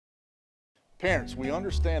Parents, we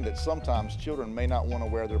understand that sometimes children may not want to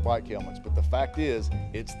wear their bike helmets, but the fact is,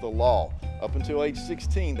 it's the law. Up until age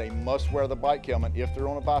 16, they must wear the bike helmet if they're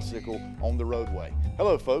on a bicycle on the roadway.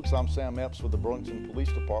 Hello folks, I'm Sam Epps with the Burlington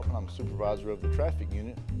Police Department. I'm supervisor of the traffic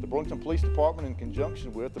unit. The Burlington Police Department, in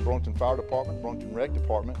conjunction with the Burlington Fire Department, Burlington Rec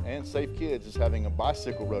Department, and Safe Kids, is having a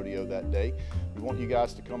bicycle rodeo that day. We want you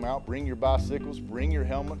guys to come out, bring your bicycles, bring your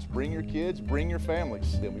helmets, bring your kids, bring your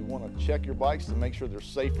families. Then we want to check your bikes to make sure they're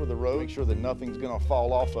safe for the road, make sure that nothing's going to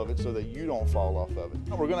fall off of it so that you don't fall off of it.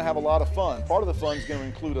 We're going to have a lot of fun. Part of the fun is going to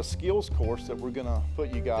include a skills course that we're going to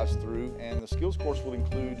put you guys through, and the skills course will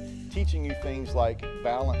include teaching you things like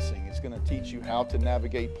balancing. It's going to teach you how to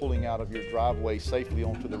navigate pulling out of your driveway safely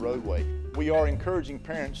onto the roadway. We are encouraging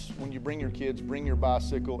parents, when you bring your kids, bring your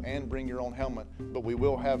bicycle and bring your own helmet, but we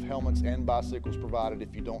will have helmets and bicycles provided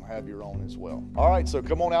if you don't have your own as well. All right, so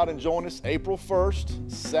come on out and join us April 1st,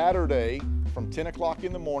 Saturday, from 10 o'clock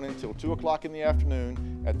in the morning till 2 o'clock in the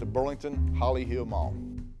afternoon at the Burlington Holly Hill Mall.